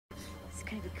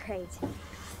gonna be great. I'm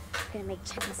gonna make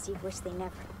Chuck and Steve wish they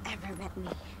never, ever met me.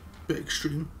 Bit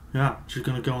extreme. Yeah, she's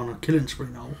gonna go on a killing spree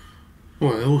now.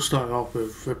 Well, it all started off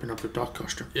with ripping up the dog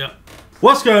costume. Yeah.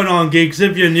 What's going on, geeks?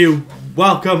 If you're new,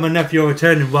 welcome, and if you're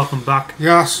returning, welcome back.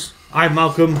 Yes. I'm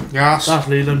Malcolm. Yes. That's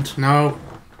Leland. No.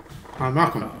 I'm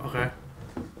Malcolm. Okay.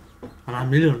 And I'm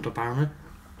Leland, apparently.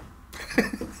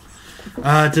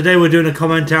 Today we're doing a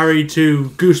commentary to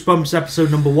Goosebumps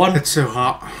episode number 1. It's so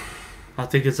hot. I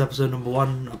think it's episode number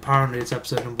 1. Apparently it's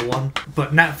episode number 1.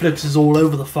 But Netflix is all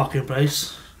over the fucking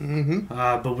place.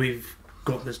 But we've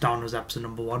got this down as episode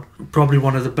number 1. Probably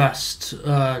one of the best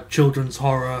children's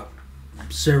horror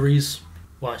series.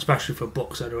 Well, especially for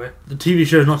books anyway. The TV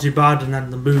show is not too bad, and then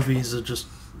the movies are just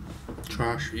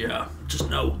Trash. yeah, just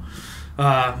no.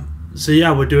 So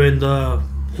yeah, we're doing the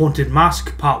Haunted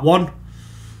Mask part 1,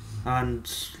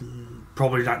 and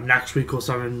probably like next week or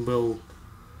something we'll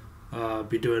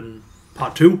be doing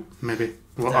part 2. Maybe.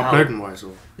 Well, uploading wise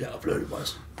or? Yeah, uploading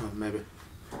wise. Oh, maybe.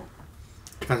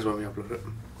 Depends when we upload it.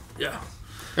 Yeah.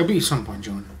 It'll be some point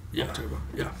during Yeah. October.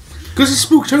 Yeah. Because it's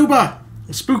Spooktober!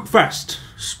 Spookfest.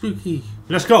 Spooky.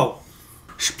 Let's go.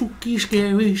 Spooky,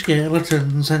 scary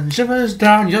skeletons and shivers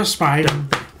down your spine.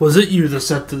 Was it you that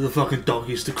said that the fucking dog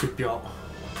used to creep you out?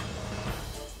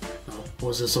 No. Or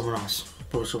was it someone else?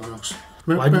 Or someone else.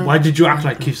 Why did you act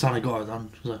like Keith Santa got it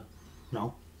then? Was it,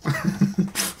 no.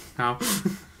 No.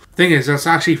 Thing is, that's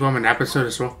actually from an episode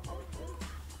as well.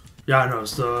 Yeah, I know.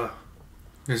 It's the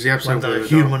It's the episode when the with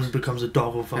human dogs. becomes a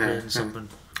dog or fucking Yeah, something.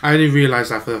 I only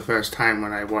realised that for the first time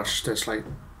when I watched this, like,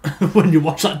 When you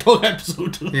watch that dog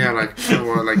episode. yeah, like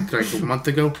a month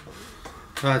ago.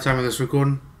 Time of this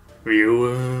recording.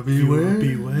 Viewer, beware.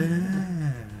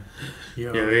 Beware.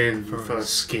 You're in for a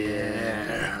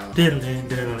scare. Diddling,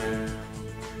 diddling.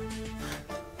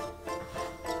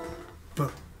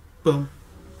 Boom.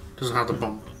 Doesn't have the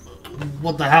bump.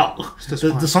 What the hell? this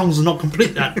The one. songs are not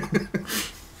complete then.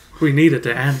 We need it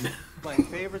to end. My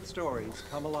favorite stories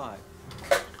come alive.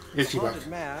 Itchy back. Haunted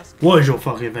Mask. What is your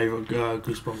fucking favourite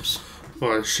Goosebumps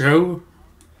For a show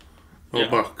or Yeah.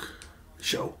 book?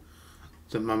 show?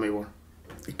 The mummy one.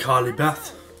 Carly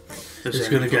Beth is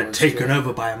going to get taken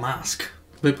over by a mask.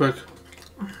 Big book.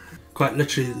 Quite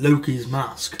literally Loki's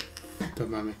mask. The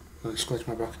mummy. I'll scratch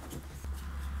my back.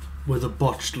 With a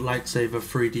botched lightsaber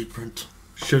 3D print.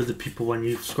 Show the people when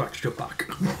you've scratched your back.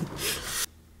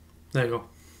 There you go.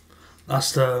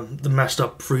 That's the messed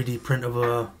up 3D print of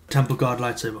a Temple Guard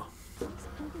lightsaber. These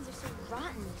pumpkins are so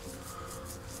rotten.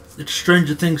 It's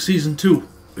Stranger Things Season 2.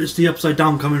 It's the Upside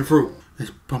Down coming through.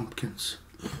 It's pumpkins.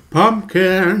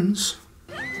 Pumpkins!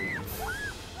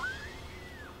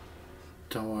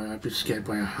 Don't worry, I'd be scared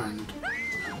by a hand.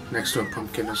 Next to a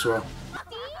pumpkin as well.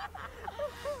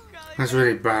 That's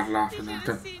really bad laughing at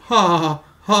them. Ha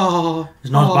ha.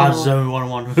 It's not as bad as Zoe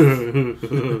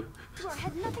 101. I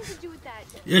had nothing to do with that.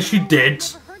 Yes, you did.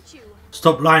 Never hurt you.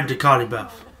 Stop lying to Carly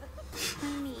Beth.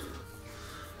 Me.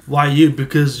 Why you?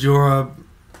 Because you're a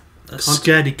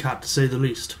scaredy cat, to say the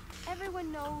least.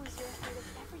 Everyone knows you're afraid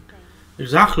of everything.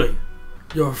 Exactly.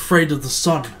 You're afraid of the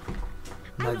sun.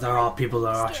 I Like, don't there are like people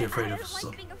that being are actually scared. afraid I of the don't sun.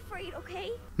 like being afraid,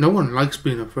 okay? No one likes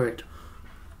being afraid.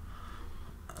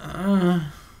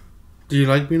 Do you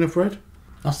like being afraid?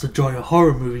 That's the joy of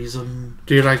horror movies, and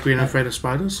Do you like being afraid of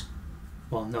spiders?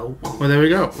 well, no. Well, there we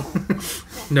go.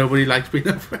 Nobody likes being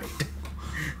afraid.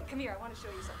 Come here, I want to show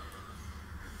you something.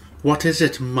 What is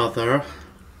it, mother?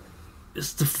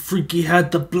 It's the freaky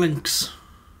head that blinks.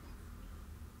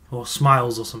 Or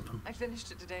smiles or something. I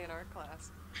finished it today in art class.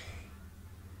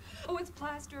 Oh, it's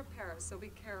plaster of Paris, so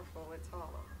be careful, it's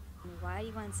hollow. Why do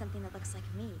you want something that looks like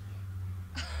me?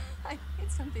 I need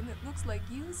something that looks like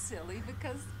you, silly,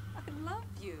 because I love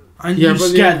you. And Yeah, you but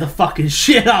scared yeah. the fucking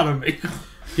shit out of me.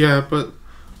 Yeah, but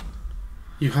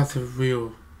you have the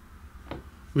real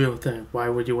thing. Why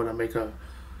would you want to make a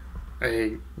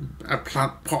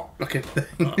plant pot looking thing?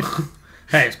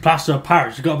 Hey, it's plaster of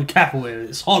Paris. You gotta be careful with it.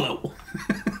 It's hollow.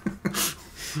 Your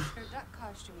duck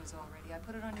costume was all ready. I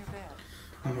put it on your bed.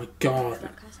 Oh my god.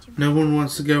 That costume? No one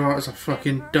wants to go out as a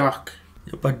fucking duck.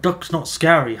 Yeah, but duck's not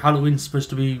scary. Halloween's supposed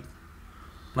to be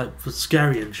like for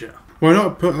scary and shit. Why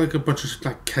not put like a bunch of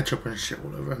like ketchup and shit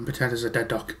all over and pretend it's a dead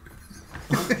duck?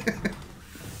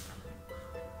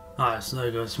 Alright, so there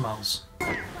you go. It smells.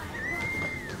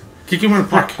 Kick him in the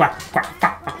Quack, prick. quack, quack,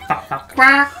 quack, quack, quack.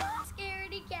 Quack.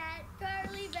 Scaredy cat.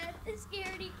 Carly Beth, the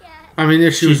scaredy cat. I mean,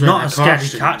 if she was She's wearing not a scaredy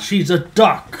costume, cat. She's a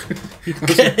duck.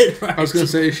 Get it right. I was gonna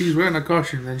say if she's wearing a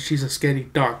costume, then she's a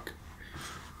scaredy duck.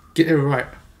 Get it right.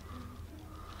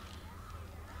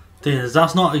 Thing is,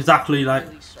 that's not exactly like.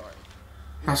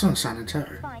 That's not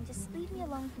sanitary. Fine, just leave me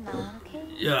alone from now on, okay?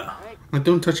 Yeah. Like,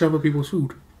 don't touch other people's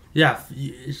food. Yeah,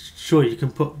 sure, you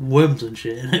can put worms and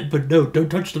shit in it, but no, don't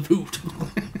touch the food.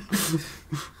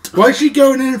 Why is she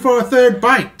going in for a third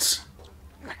bite?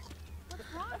 What's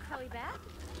wrong, Carly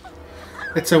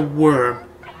Beth? It's a worm.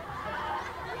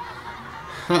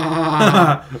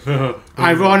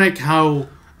 Ironic how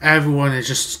everyone is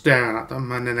just staring at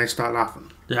them and then they start laughing.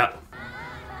 Yeah.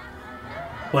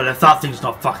 Well, if that thing's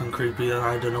not fucking creepy, then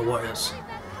I don't know what is.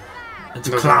 It's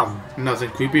a clown. Nothing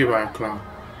creepy about a clown.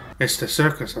 It's the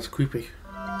circus that's creepy.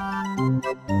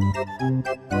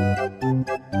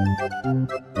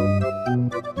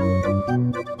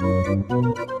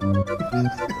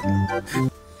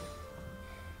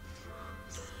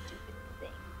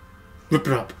 Rip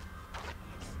it up.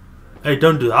 Hey,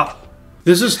 don't do that.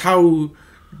 This is how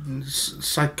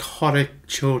psychotic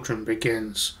children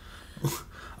begins.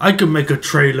 I can make a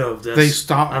trailer of this. They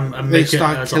start. and They make it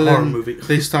start as killing. a horror movie.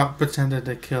 They start pretending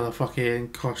to kill a fucking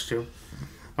costume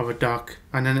of a duck,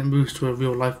 and then it moves to a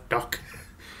real life duck.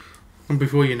 And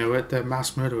before you know it, they're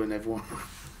mass murdering everyone.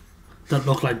 That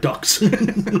look like ducks.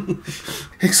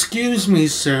 Excuse me,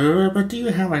 sir, but do you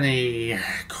have any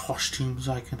costumes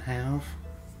I can have?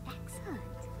 Excellent.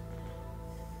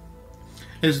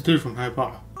 It's a dude from Harry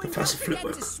Potter. Professor Flipper.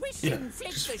 Yeah,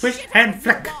 just swish and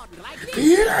flick.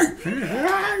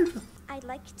 I'd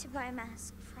like to buy a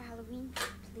mask for Halloween,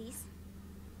 please.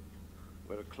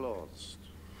 We're closed.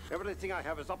 Everything I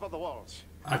have is up on the walls.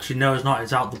 Actually, no, it's not.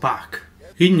 It's out the back.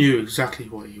 He knew exactly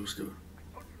what he was doing.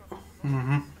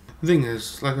 The thing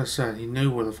is, like I said, he knew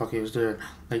what the fuck he was doing.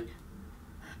 Like,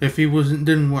 if he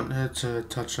didn't want her to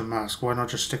touch the mask, why not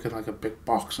just stick it like a big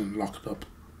box and lock it up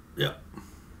Yeah.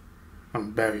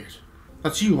 and bury it?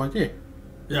 That's you, right there.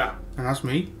 Yeah. And that's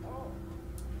me.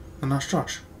 And that's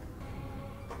Josh.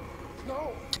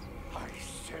 No! I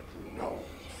said no.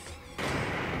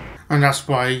 And that's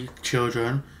why,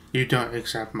 children, you don't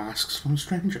accept masks from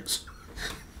strangers.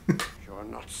 You're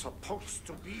not supposed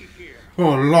to be here. Oh,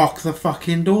 lock the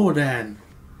fucking door then.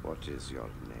 What is your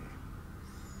name?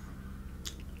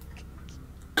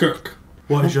 Kirk.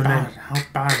 What is your name? How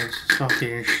bad is this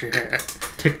fucking shit?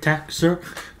 Tic Tac, sir.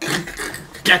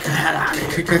 Get the hell out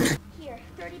of here. Here,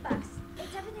 $30.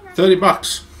 It's everything I 30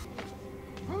 bucks.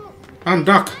 And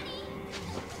duck.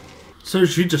 So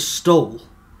she just stole.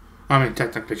 I mean,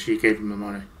 technically she gave him the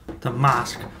money. The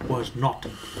mask was not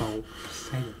for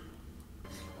sale.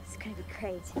 It's gonna be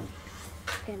great. It's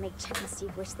gonna make Chuck and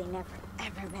Steve wish they never,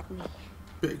 ever met me.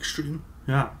 Bit extreme.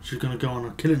 Yeah, she's gonna go on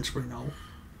a killing spree now.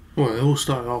 Well, it all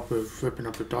started off with ripping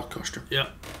up the duck costume. Yeah.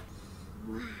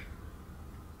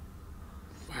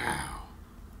 Wow.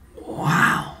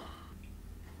 Wow.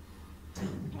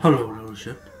 Hello, little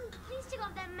ship. Please take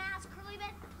off that mask, Carly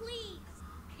Beth, please.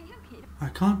 Okay, okay. I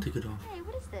can't take it off. Hey,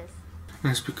 what is this?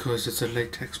 That's because it's a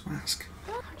latex mask.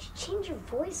 How'd you change your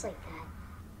voice like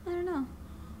that? I don't know.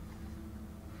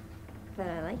 But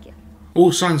I like it.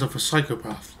 All signs of a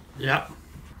psychopath. Yeah.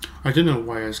 I don't know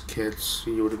why as kids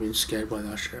you would have been scared by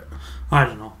that shit. I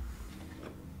don't know.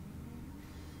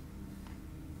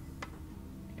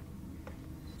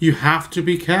 You have to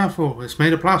be careful. It's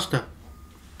made of plaster.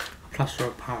 Plaster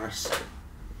of Paris.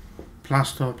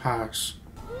 Plaster of Paris.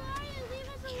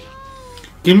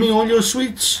 Give me all your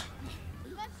sweets.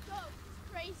 Let's go.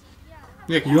 Crazy,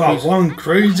 yeah. Yeah, You are please. one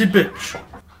crazy bitch.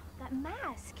 That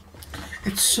mask.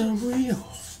 It's so real.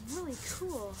 Really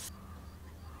cool.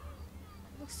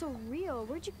 Looks so real.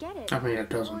 Where'd you get it? I mean, it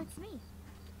Oh, doesn't. it's me.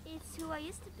 It's who I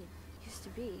used to be. Used to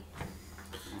be.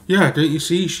 Yeah, don't you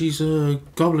see? She's a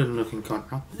goblin-looking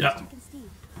cunt now. Yeah. Chuck and Steve.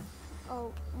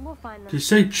 Oh, we'll find Did them. you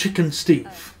say Chicken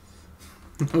Steve?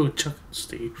 Oh, Chuck and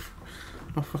Steve.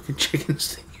 Oh, fucking Chicken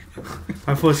Steve.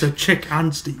 I thought it said Chick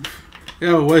and Steve.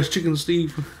 Yo, where's Chicken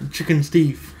Steve? Chicken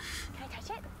Steve. Can I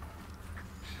touch it?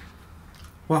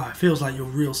 Wow, it feels like your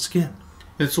real skin.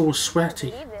 It's all sweaty.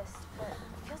 Believe this, but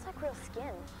it feels like real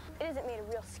skin. It isn't made of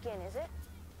real skin, is it?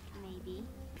 Maybe.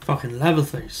 Fucking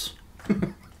Leatherface.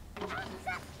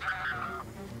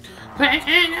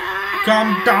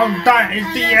 Come down, that is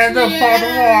the end of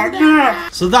part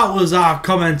one. So that was our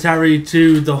commentary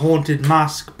to The Haunted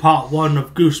Mask, part 1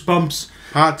 of Goosebumps.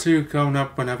 Part 2 coming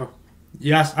up whenever.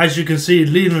 Yes, as you can see,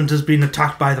 Leland has been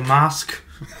attacked by the mask.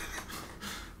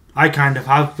 I kind of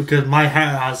have, because my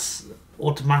hair has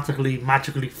automatically,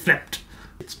 magically flipped.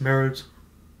 It's mirrored.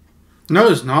 No,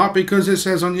 it's not, because it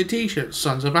says on your t-shirt,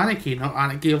 Sons of Anarchy, not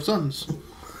Anarchy of Sons.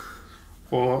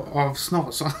 Or of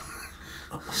Snots.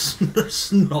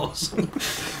 Snots.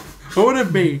 What would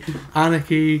it be?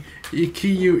 Anarchy, you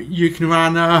can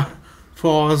run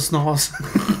for Snots.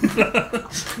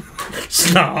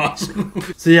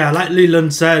 Snots. So yeah, like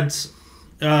Leland said,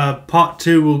 Part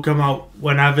 2 will come out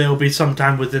whenever. It'll be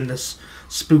sometime within this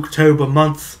Spooktober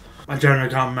month. I generally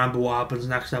can't remember what happens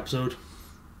next episode.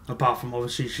 Apart from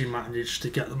obviously she managed to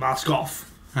get the mask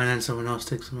off. And then someone else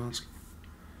takes the mask.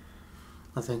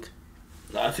 I think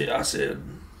that's it.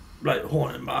 Like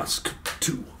Haunted Mask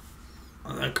 2.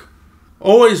 I think.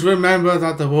 Always remember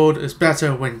that the world is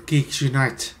better when geeks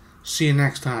unite. See you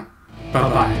next time. Bye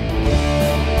bye.